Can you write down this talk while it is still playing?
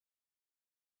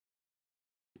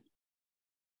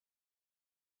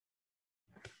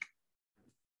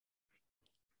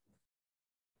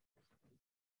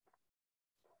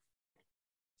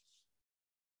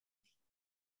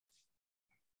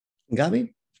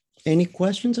Gabi, any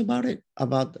questions about it?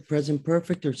 About the present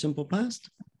perfect or simple past?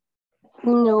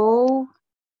 No,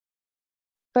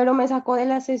 pero me sacó de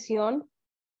la sesión.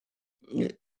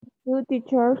 Yeah. No,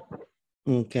 teacher.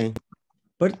 Okay.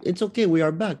 But it's okay. We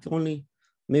are back. Only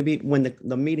maybe when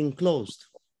the meeting closed.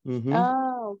 Mm-hmm.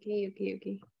 Ah, okay.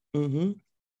 Mm-hmm.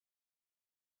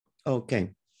 Okay.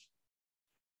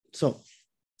 So,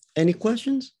 any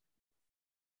questions?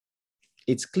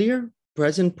 It's clear.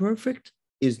 Present perfect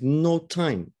is no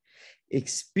time.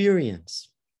 Experience.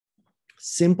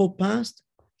 Simple past,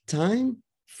 time,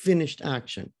 finished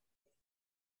action.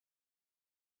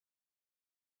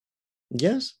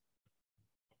 Yes?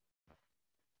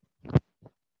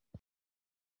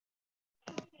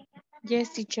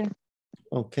 Yes, teacher.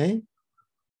 Okay.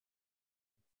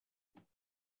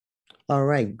 All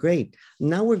right, great.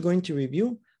 Now we're going to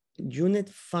review Unit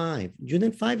 5.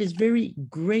 Unit 5 is very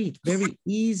great, very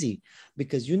easy,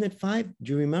 because Unit 5,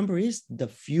 do you remember, is the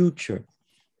future.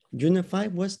 Unit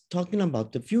 5 was talking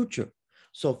about the future.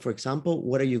 So, for example,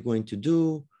 what are you going to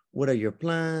do? What are your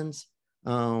plans?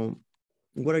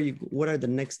 What are the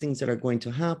next things that are going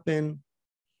to happen?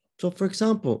 So, for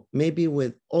example, maybe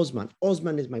with Osman.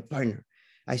 Osman is my partner.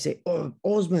 I say, oh,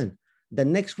 Osman, the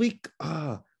next week,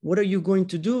 what are you going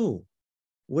to do?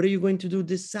 What are you going to do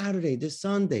this Saturday, this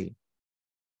Sunday?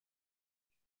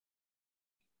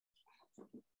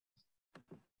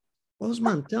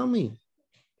 Osman, tell me.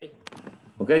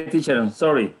 Okay, teacher, I'm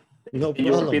sorry. No Can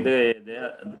you repeat problem.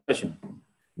 the question?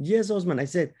 Yes, Osman, I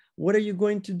said, what are you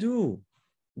going to do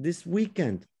this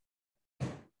weekend?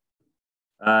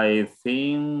 I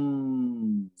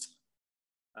think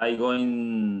I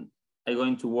going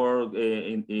to work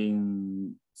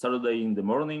in Saturday in the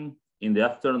morning. In the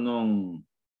afternoon,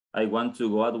 I want to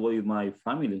go out with my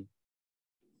family.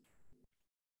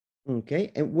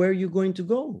 Okay, and where are you going to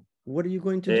go? What are you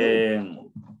going to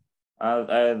do?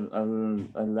 I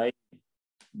like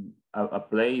a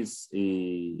place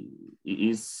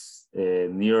is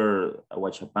near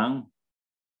Huachapan.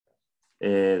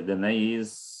 The name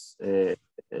is El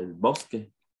Bosque.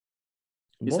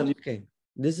 Bosque.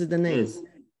 This is the name. Yes.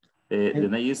 The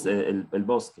name is El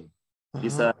Bosque.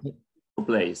 It's a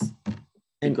place.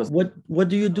 And what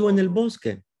do you do in El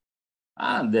Bosque?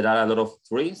 There are a lot of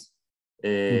trees.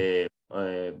 You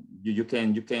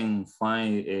can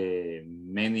find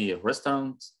many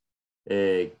restaurants,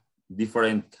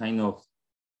 different kind of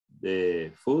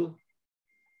food.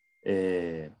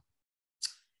 I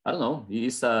don't know.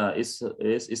 It's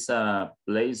a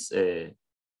place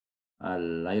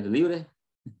al aire libre.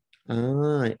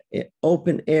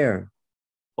 Open air.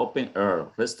 Open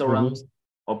air restaurants.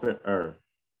 Open air.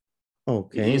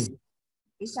 Okay.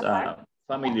 It's a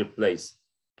familiar place.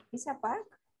 It's a park?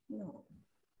 No.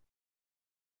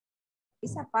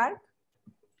 It's a park?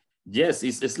 Yes,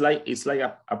 it's like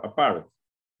a park.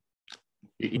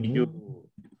 You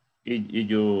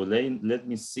let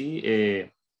me see.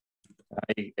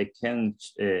 I can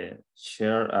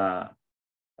share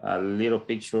a little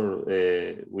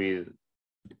picture with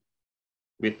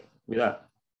you.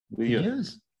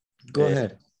 Yes. Go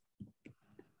ahead.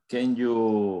 Can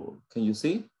you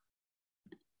see?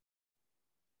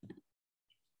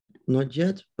 Not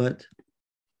yet, but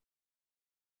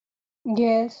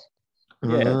yes.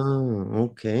 Yes.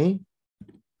 Okay.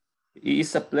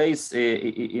 It's a place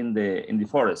in the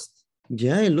forest.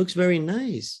 Yeah, it looks very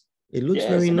nice. It looks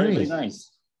very nice. Very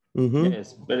nice.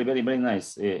 Yes, very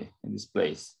nice in this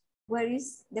place. Where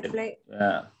is the place?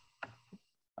 I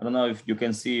don't know if you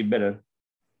can see better.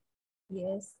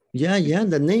 Yes. Yeah,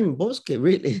 the name Bosque,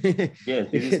 really. Yes,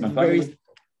 this is my family.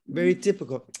 Very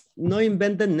typical. No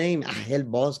invent the name. El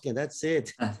Bosque, that's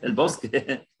it. El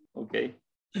Bosque. Okay.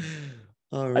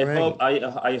 All right.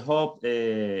 I hope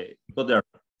go there.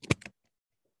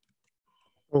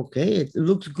 Okay, it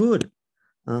looks good.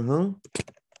 All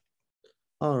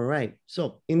right.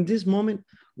 So in this moment,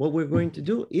 what we're going to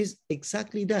do is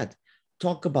exactly that.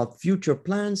 Talk about future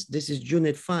plans. This is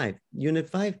Unit 5. Unit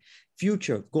 5,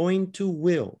 future, going to,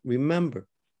 will. Remember,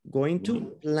 going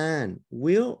to, plan.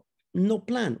 Will, no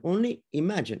plan, only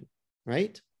imagine,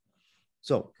 right?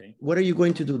 So what are you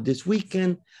going to do this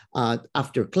weekend,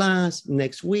 after class,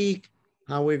 next week?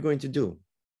 How we're going to do?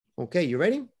 Okay, you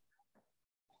ready?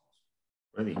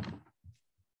 Ready.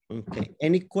 Okay,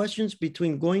 any questions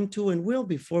between going to and will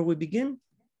before we begin?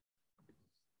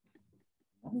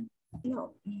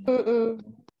 No.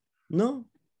 No?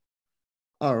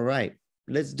 All right,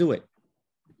 let's do it.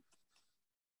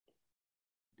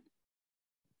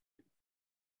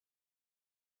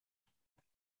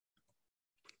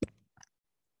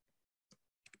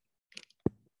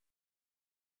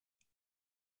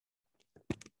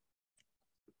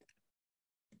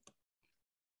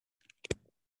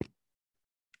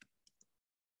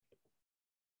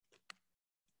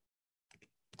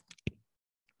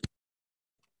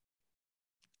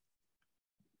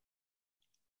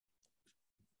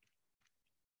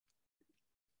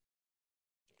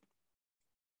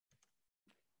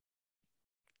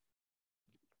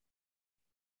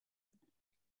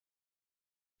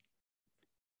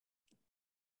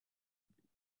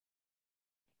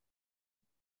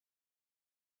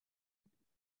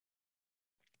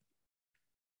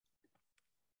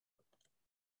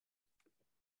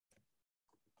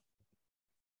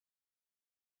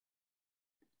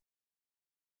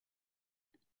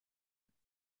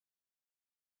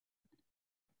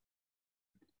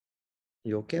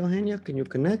 You okay, Eugenia? Can you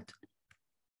connect?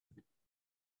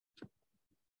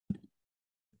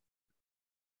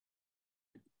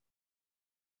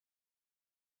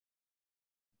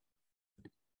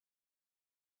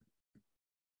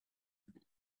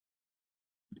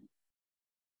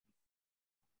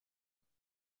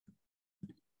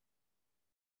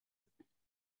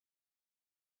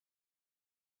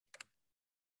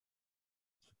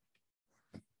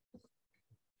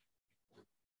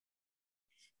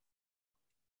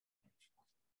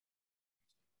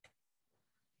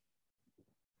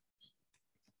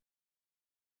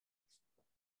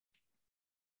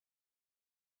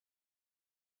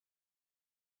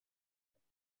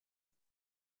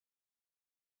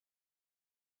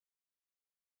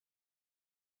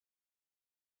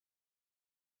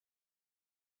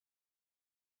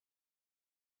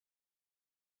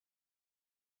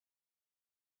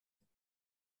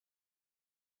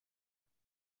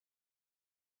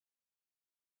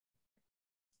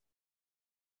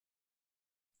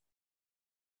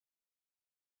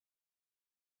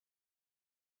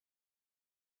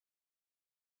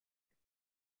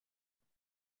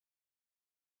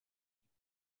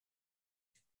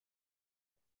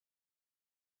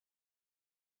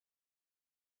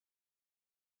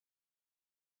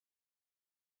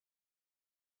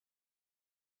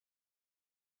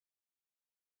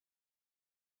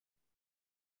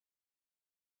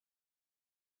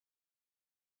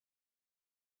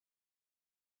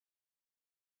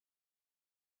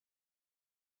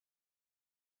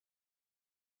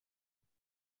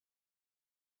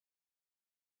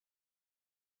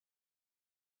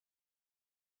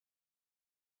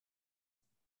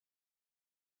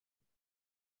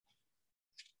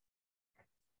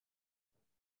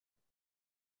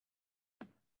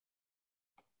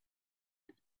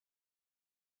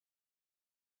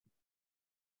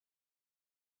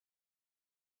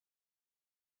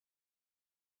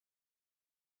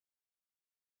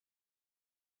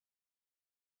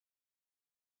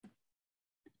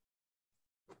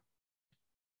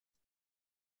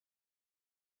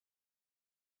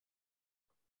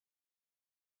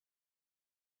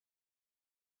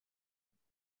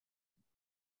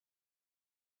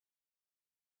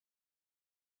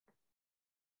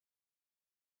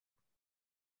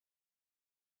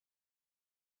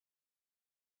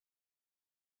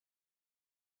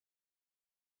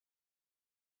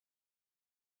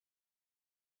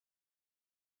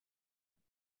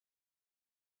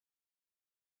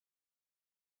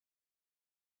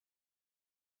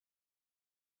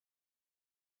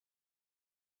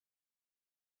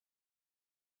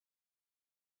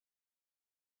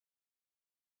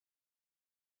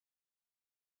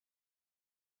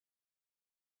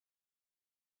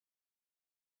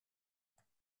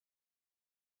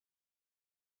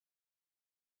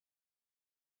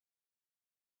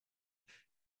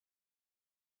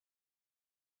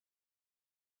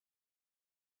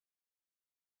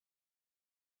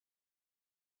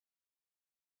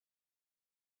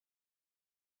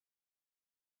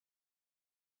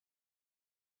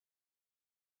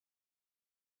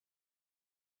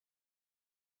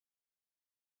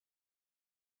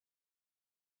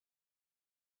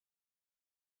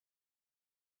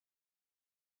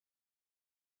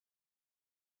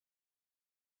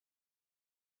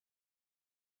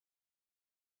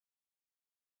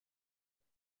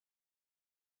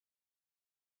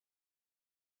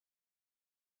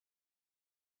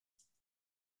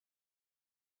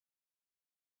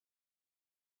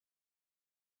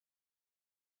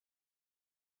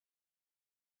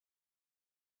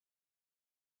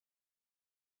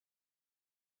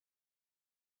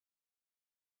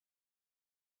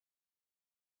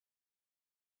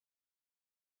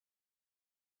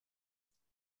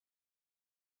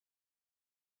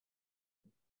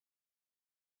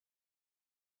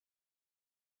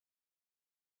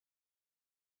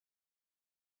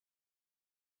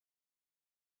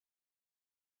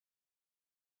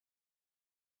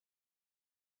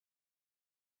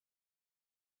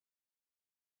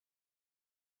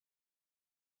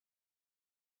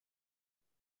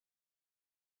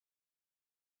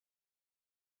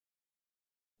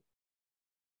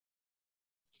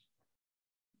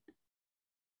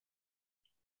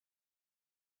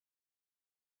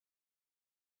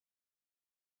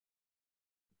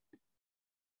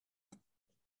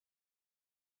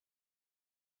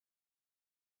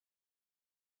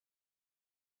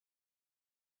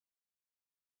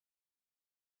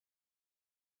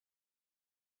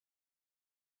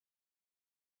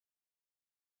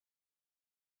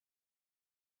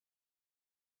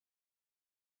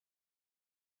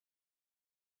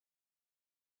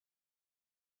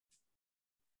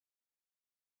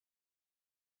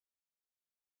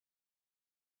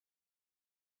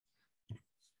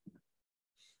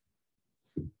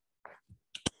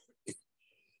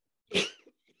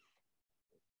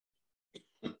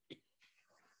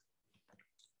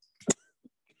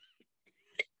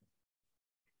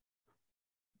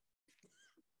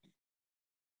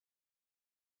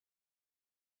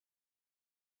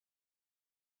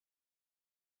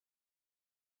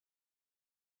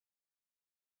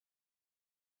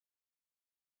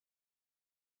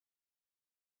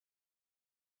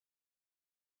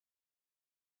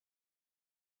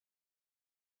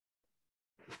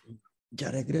 Ya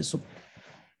regreso.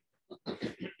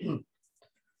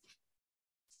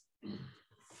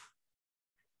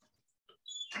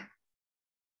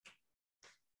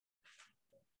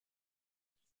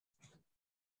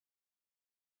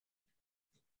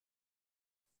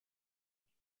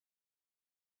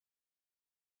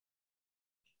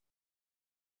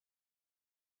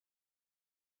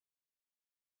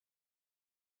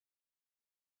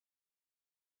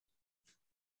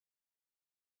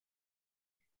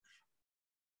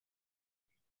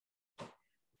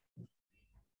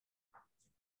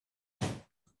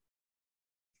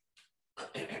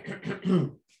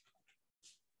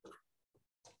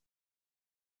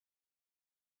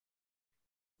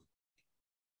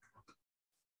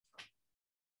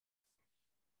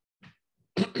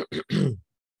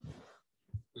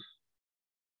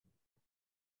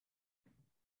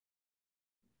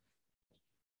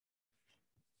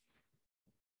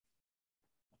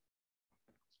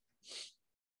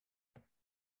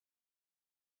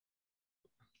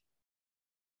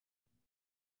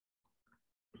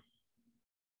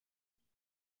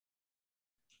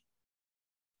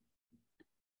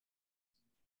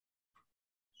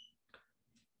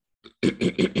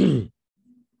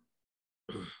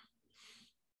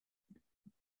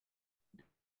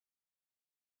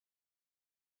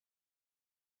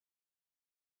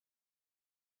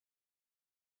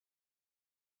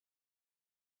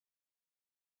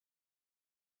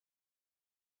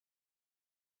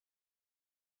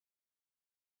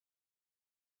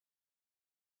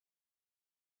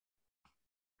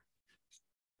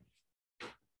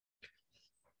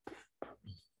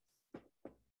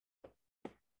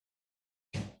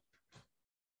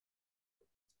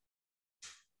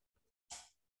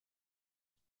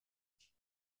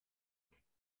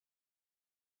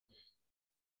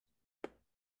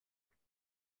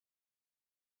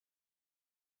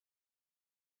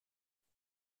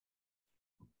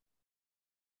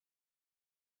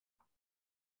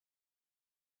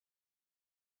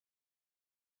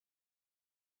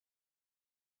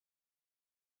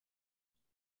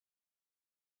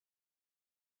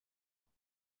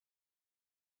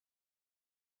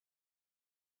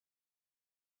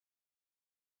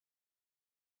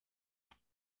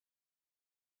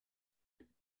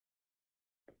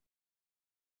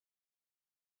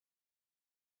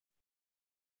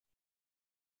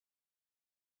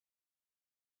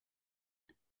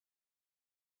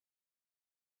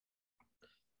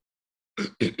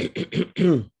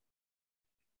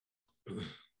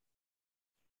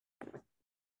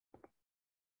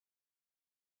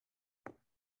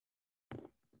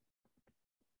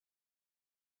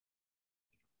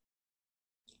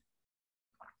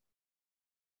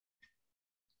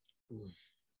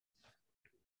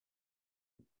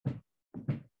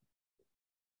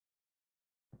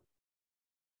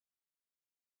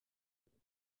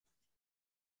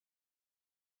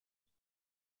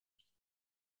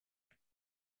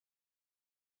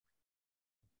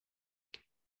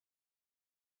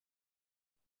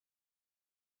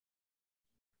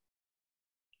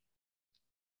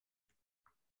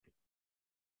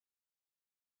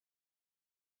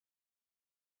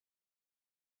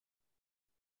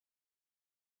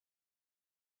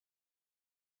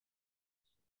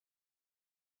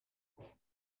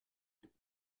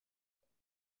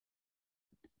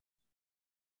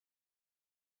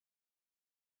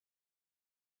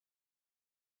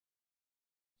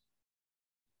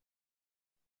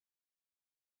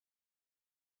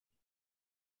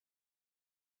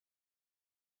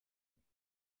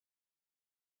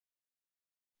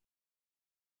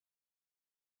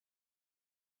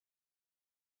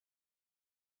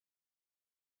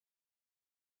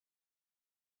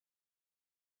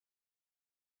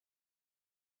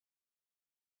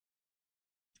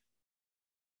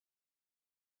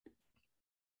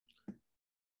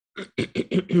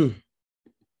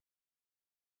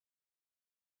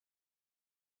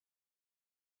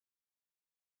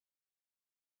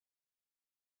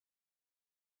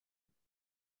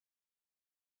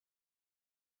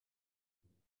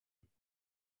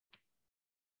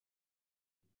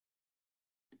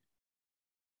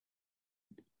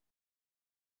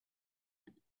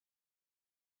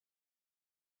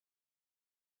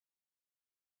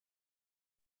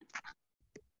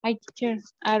 Hi, teacher.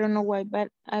 I don't know why, but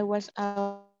I was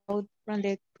out from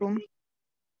the room.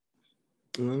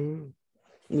 Mm,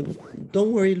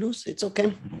 don't worry, Luz. It's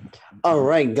okay. All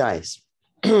right, guys.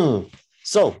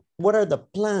 So what are the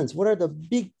plans? What are the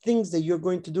big things that you're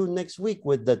going to do next week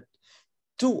with the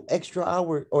 2 extra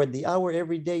hours or the hour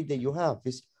every day that you have?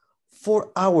 It's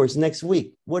 4 hours next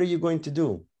week. What are you going to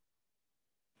do?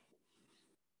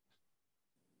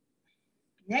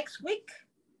 next week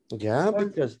Yeah,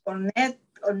 because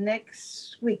or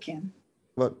next weekend.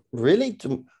 but really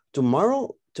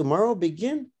tomorrow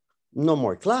begin no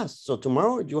more class. So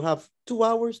tomorrow you have 2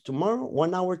 hours tomorrow,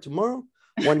 1 hour tomorrow,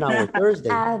 1 hour Thursday.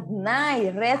 At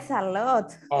night, rest a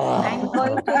lot. I'm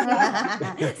going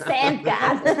to Thank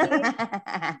God.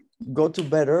 Go to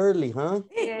bed early, huh?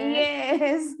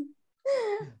 Yes.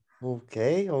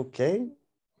 Okay, okay.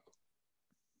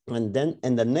 And then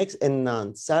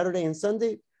on Saturday and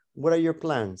Sunday, what are your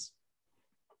plans?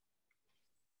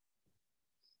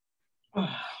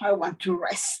 I want to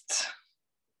rest.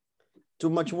 Too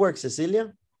much work,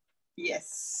 Cecilia?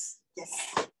 Yes.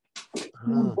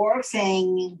 Ah, Works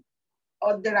and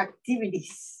other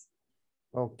activities.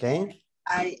 okay.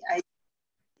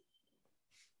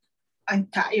 I'm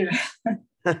tired.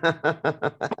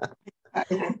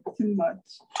 Too much.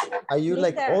 Are you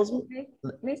like Osmo?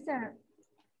 Mister,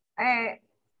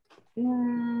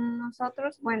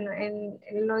 nosotros, bueno,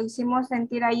 lo hicimos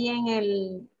sentir ahí en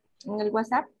el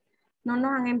WhatsApp. No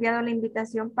nos han enviado la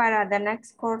invitación para the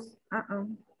next course.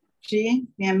 Sí,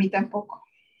 ni a mí tampoco.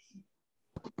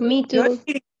 Me Yo too.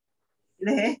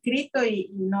 les he escrito y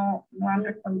no han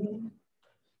respondido.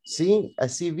 Sí,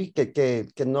 así vi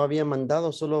que no había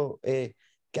mandado, solo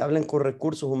que hablen con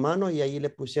recursos humanos y ahí le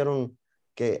pusieron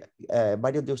que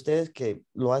varios de ustedes que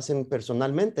lo hacen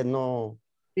personalmente, no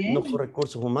con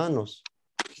recursos humanos.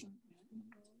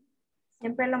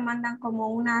 Siempre lo mandan como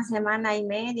una semana y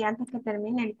media antes que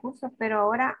termine el curso, pero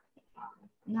ahora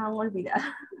no han olvidado.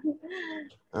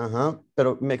 Ajá,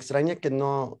 pero me extraña que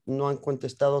no han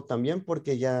contestado también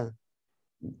porque ya,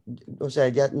 o sea,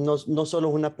 ya no solo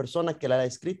una persona que le ha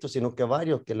escrito, sino que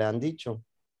varios que le han dicho.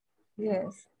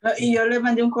 Yes. Y yo le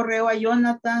mandé un correo a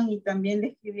Jonathan y también le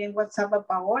escribí en WhatsApp a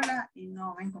Paola y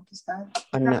no me han contestado.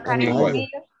 A Karen nadie.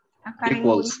 Murillo. A Karen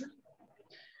Equals.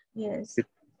 Murillo. Yes.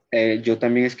 Yo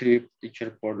también escribí,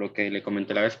 teacher, por lo que le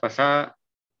comenté la vez pasada,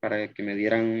 para que me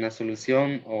dieran una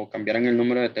solución o cambiaran el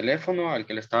número de teléfono al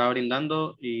que le estaba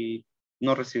brindando y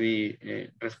no recibí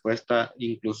respuesta.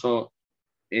 Incluso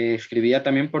escribía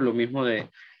también por lo mismo de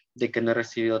que no he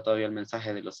recibido todavía el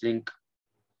mensaje de los links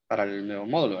para el nuevo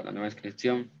módulo, la nueva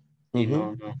inscripción. Y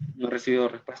no he recibido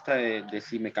respuesta de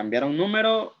si me cambiaron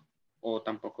número o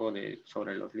tampoco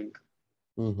sobre los links.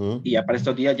 Y ya para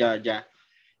estos días ya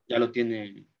lo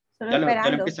tienen. Solo Ya lo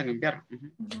esperando. empiezan a enviar.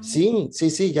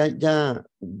 Sí, ya,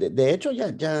 de hecho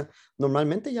ya,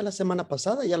 normalmente ya la semana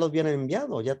pasada ya los hubieran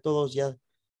enviado, ya todos ya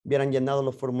hubieran llenado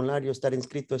los formularios, estar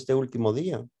inscrito este último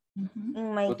día.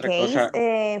 In my Otra case,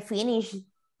 cosa- finish this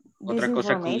Otra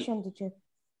cosa information, teacher.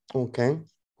 Ok.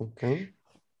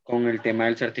 con el tema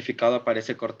del certificado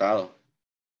aparece cortado.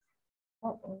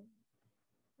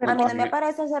 Pero a mí no me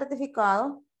aparece el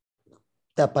certificado.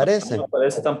 ¿Te aparece? No me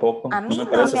parece tampoco. A mí no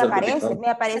me aparece. Me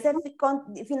aparece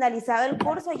finalizado el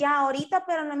curso ya ahorita,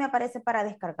 pero no me aparece para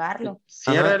descargarlo.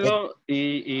 Ciérralo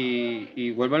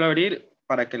y vuélvalo a abrir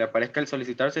para que le aparezca el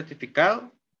solicitar certificado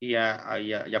y ya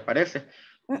aparece.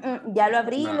 Ya lo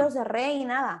abrí, No. lo cerré y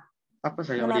nada. Pues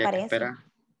ahí No me habría que aparece. esperar.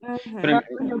 Ujú. Pero-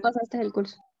 No pasaste el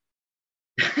curso.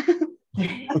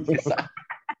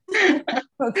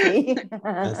 Ok.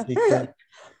 Así que,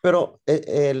 pero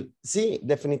sí,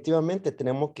 definitivamente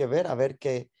tenemos que ver, a ver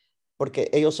qué, porque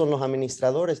ellos son los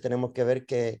administradores, tenemos que ver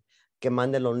que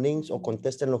manden los links o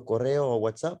contesten los correos o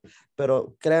WhatsApp,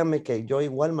 pero créanme que yo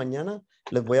igual mañana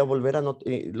les voy a volver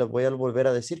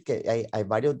a decir que hay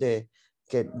varios de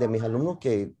mis alumnos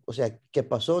que, o sea, ¿qué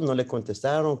pasó? No le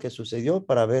contestaron, ¿qué sucedió?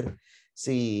 Para ver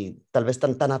si tal vez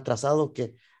están tan atrasados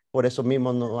que por eso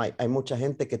mismo no hay mucha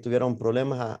gente que tuvieron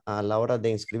problemas a la hora de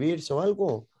inscribirse o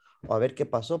algo, o a ver qué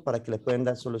pasó para que les puedan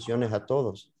dar soluciones a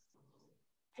todos.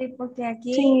 Sí, porque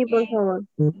aquí Sí, por favor.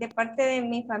 de parte de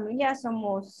mi familia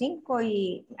somos 5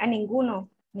 y a ninguno.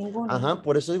 Ajá,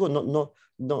 por eso digo,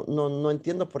 no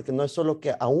entiendo porque no es solo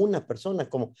que a una persona,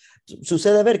 como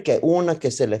sucede ver que una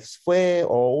que se les fue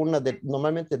o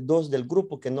normalmente 2 del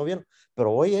grupo que no vieron,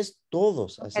 pero hoy es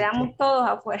todos. Así Quedamos todos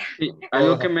afuera. Sí,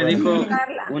 algo que me dijo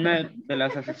Carla. una de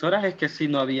las asesoras es que sí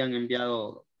no habían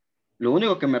enviado, lo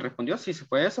único que me respondió sí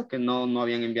fue eso, que no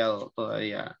habían enviado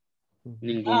todavía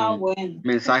ningún Bueno.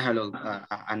 mensaje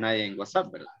a nadie en WhatsApp,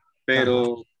 ¿verdad?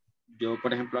 Pero yo,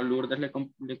 por ejemplo, a Lourdes le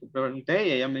pregunté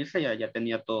y ella me dice ya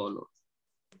tenía todos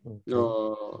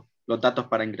los datos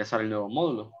para ingresar al nuevo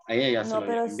módulo. A ella ya se No, lo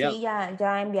pero habían enviado. sí,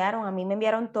 ya enviaron. A mí me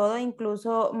enviaron todo,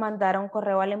 incluso mandaron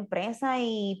correo a la empresa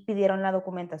y pidieron la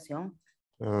documentación.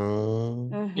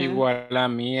 Ujú. Igual a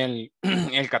mí el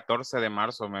 14 de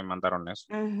marzo me mandaron eso.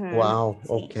 Ujú, Wow,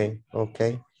 sí. ok.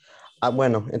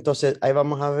 Bueno, entonces ahí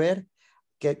vamos a ver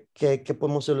qué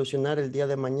podemos solucionar el día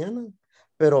de mañana,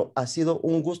 pero ha sido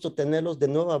un gusto tenerlos de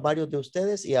nuevo a varios de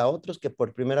ustedes y a otros que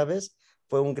por primera vez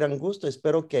fue un gran gusto.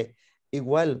 Espero que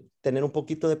igual tener un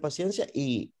poquito de paciencia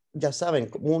y ya saben,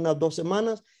 como unas 2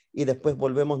 semanas y después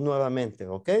volvemos nuevamente,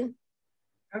 ¿ok?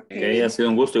 Okay, ha sido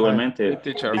un gusto igualmente.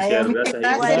 Teacher. Teacher, gracias.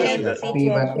 Igualmente, Gracias.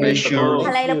 teacher. Gracias a todos.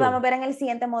 Ojalá y lo podamos ver en el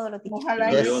siguiente módulo, teacher.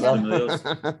 Ojalá y Adiós, sí. adiós.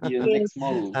 Y el next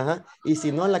module. Ajá. Y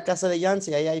si no, en la casa de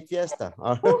Yancy, ahí hay fiesta.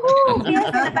 Fiesta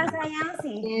en la casa de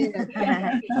Yancy.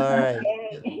 All right.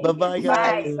 Bye-bye,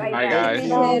 guys. Bye, Bye, Thank guys.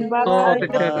 you. Bye.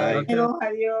 Bye. Adiós,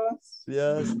 adiós.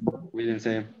 Yes,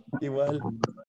 Cuídense. igual.